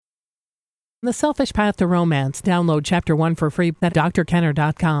The Selfish Path to Romance. Download Chapter 1 for free at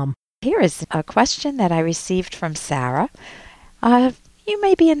drkenner.com. Here is a question that I received from Sarah. You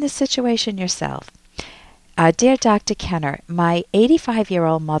may be in this situation yourself. Dear Dr. Kenner, my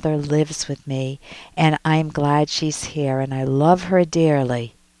 85-year-old mother lives with me, and I'm glad she's here, and I love her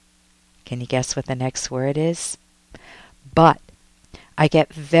dearly. Can you guess what the next word is? But I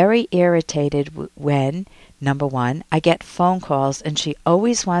get very irritated when, number one, I get phone calls, and she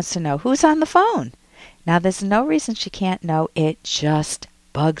always wants to know who's on the phone. Now, there's no reason she can't know. It just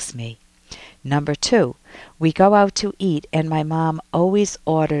bugs me. Number two, we go out to eat, and my mom always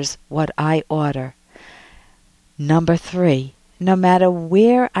orders what I order. Number three, no matter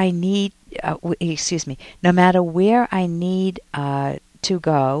where I need to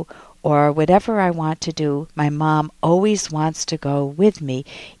go or whatever I want to do, my mom always wants to go with me,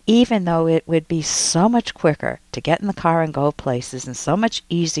 even though it would be so much quicker to get in the car and go places and so much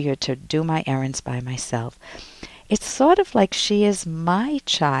easier to do my errands by myself. It's sort of like she is my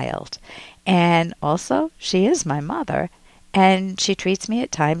child, and also she is my mother. And she treats me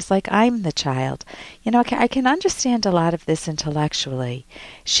at times like I'm the child. You know, I can understand a lot of this intellectually.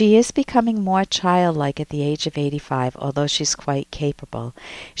 She is becoming more childlike at the age of 85, although she's quite capable.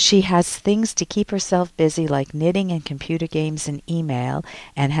 She has things to keep herself busy like knitting and computer games and email,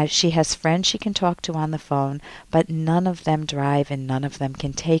 and she has friends she can talk to on the phone, but none of them drive and none of them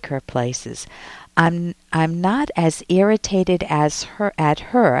can take her places. I'm not as irritated at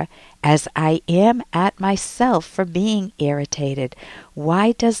her as I am at myself for being irritated.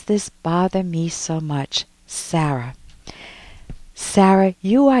 Why does this bother me so much? Sarah. Sarah,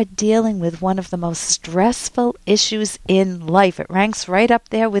 you are dealing with one of the most stressful issues in life. It ranks right up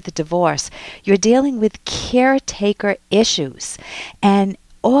there with divorce. You're dealing with caretaker issues. And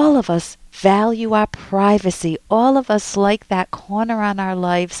all of us value our privacy. All of us like that corner on our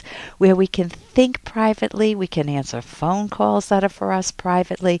lives where we can think privately, we can answer phone calls that are for us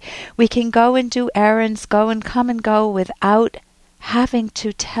privately, we can go and do errands, go and come and go without having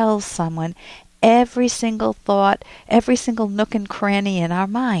to tell someone every single thought, every single nook and cranny in our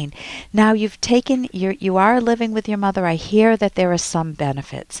mind. Now you are living with your mother. I hear that there are some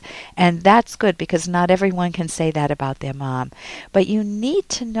benefits, and that's good because not everyone can say that about their mom. But you need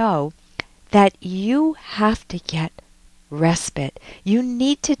to know that you have to get respite. You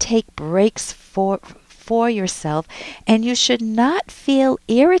need to take breaks for yourself, and you should not feel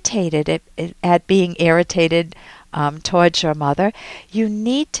irritated at being irritated towards your mother. You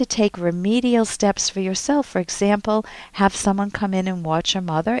need to take remedial steps for yourself. For example, have someone come in and watch your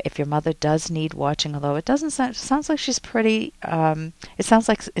mother if your mother does need watching, although it sounds like she's pretty, it sounds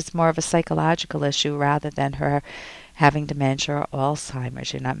like it's more of a psychological issue rather than her having dementia or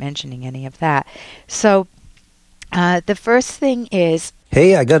Alzheimer's. You're not mentioning any of that. So the first thing is...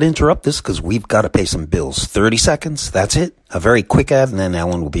 Hey, I got to interrupt this because we've got to pay some bills. 30 seconds, that's it. A very quick ad, and then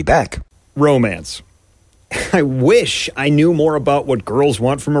Ellen will be back. Romance. I wish I knew more about what girls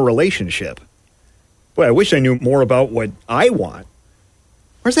want from a relationship. Boy, I wish I knew more about what I want.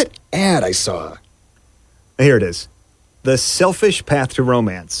 Where's that ad I saw? Here it is. The Selfish Path to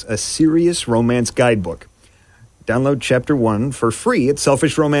Romance, a serious romance guidebook. Download Chapter 1 for free at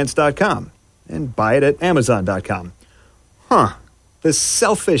selfishromance.com and buy it at amazon.com. The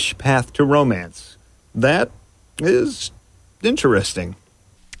Selfish Path to Romance. That is interesting.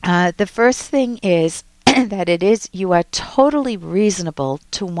 The first thing is that you are totally reasonable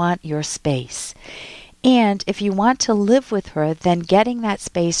to want your space. And if you want to live with her, then getting that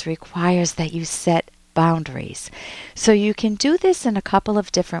space requires that you set boundaries. So you can do this in a couple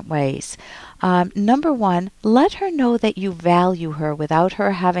of different ways. Number one, let her know that you value her without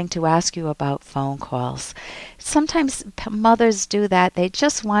her having to ask you about phone calls. Sometimes mothers do that. They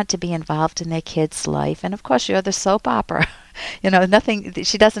just want to be involved in their kid's life. And of course, you're the soap opera.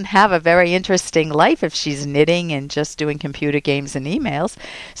 She doesn't have a very interesting life if she's knitting and just doing computer games and emails.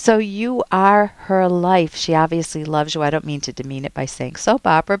 So you are her life. She obviously loves you. I don't mean to demean it by saying soap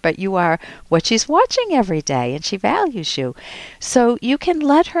opera, but you are what she's watching every day, and she values you. So you can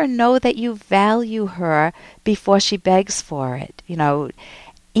let her know that you value her before she begs for it.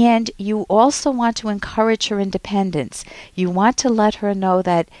 And you also want to encourage her independence. You want to let her know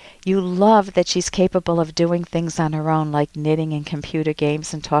that you love that she's capable of doing things on her own, like knitting and computer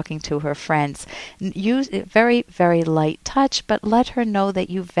games and talking to her friends. Use very, very light touch, but let her know that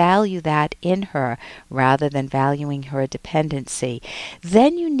you value that in her rather than valuing her dependency.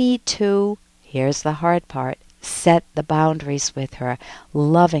 Then you need to, here's the hard part, set the boundaries with her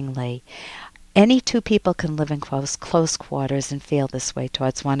lovingly. Any two people can live in close quarters and feel this way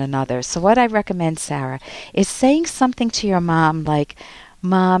towards one another. So what I recommend, Sarah, is saying something to your mom like,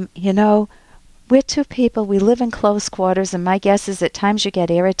 Mom, we're two people, we live in close quarters, and my guess is at times you get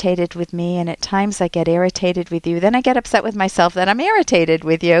irritated with me, and at times I get irritated with you. Then I get upset with myself that I'm irritated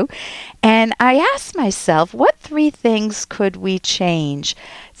with you. And I ask myself, what 3 things could we change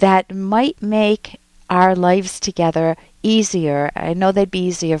that might make our lives together easier? I know they'd be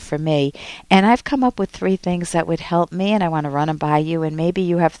easier for me. And I've come up with 3 things that would help me, and I want to run them by you, and maybe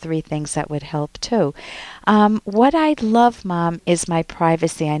you have 3 things that would help too. What I'd love, Mom, is my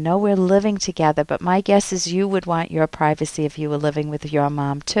privacy. I know we're living together, but my guess is you would want your privacy if you were living with your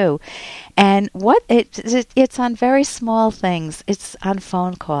mom too. And it's on very small things. It's on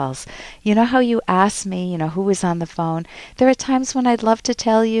phone calls. You know how you ask me, who is on the phone? There are times when I'd love to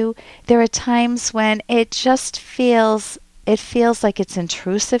tell you. There are times when it just feels like it's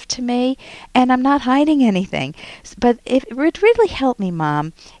intrusive to me, and I'm not hiding anything. But it would really help me,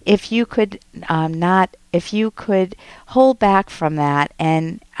 Mom, if you could hold back from that,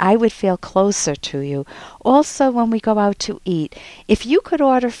 and I would feel closer to you. Also, when we go out to eat, if you could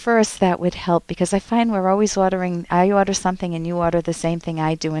order first, that would help, because I find we're always ordering. I order something and you order the same thing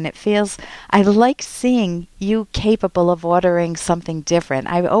I do, and I like seeing you capable of ordering something different.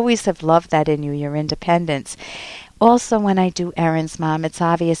 I always have loved that in you, your independence. Also, when I do errands, Mom, it's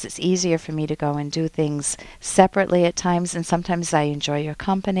obvious it's easier for me to go and do things separately at times, and sometimes I enjoy your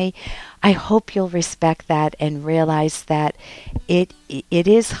company. I hope you'll respect that and realize that it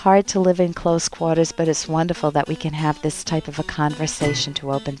is hard to live in close quarters, but it's wonderful that we can have this type of a conversation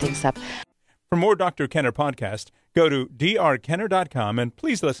to open things up. For more Dr. Kenner podcast, go to drkenner.com and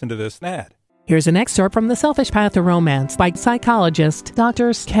please listen to this ad. Here's an excerpt from The Selfish Path to Romance by psychologists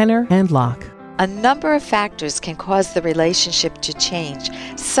Drs. Kenner and Locke. A number of factors can cause the relationship to change,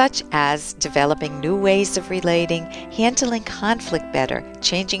 such as developing new ways of relating, handling conflict better,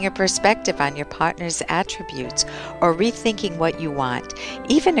 changing your perspective on your partner's attributes, or rethinking what you want.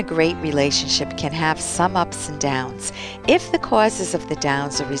 Even a great relationship can have some ups and downs. If the causes of the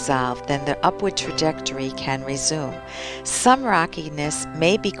downs are resolved, then the upward trajectory can resume. Some rockiness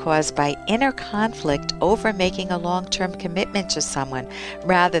may be caused by inner conflict over making a long-term commitment to someone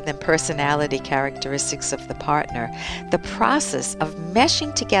rather than personality characteristics of the partner. The process of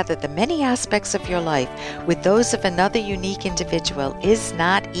meshing together the many aspects of your life with those of another unique individual is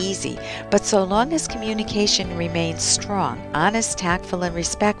not easy, but so long as communication remains strong, honest, tactful, and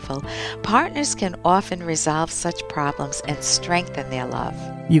respectful, partners can often resolve such problems and strengthen their love.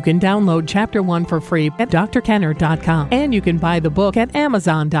 You can download Chapter 1 for free at drkenner.com, and you can buy the book at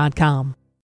amazon.com.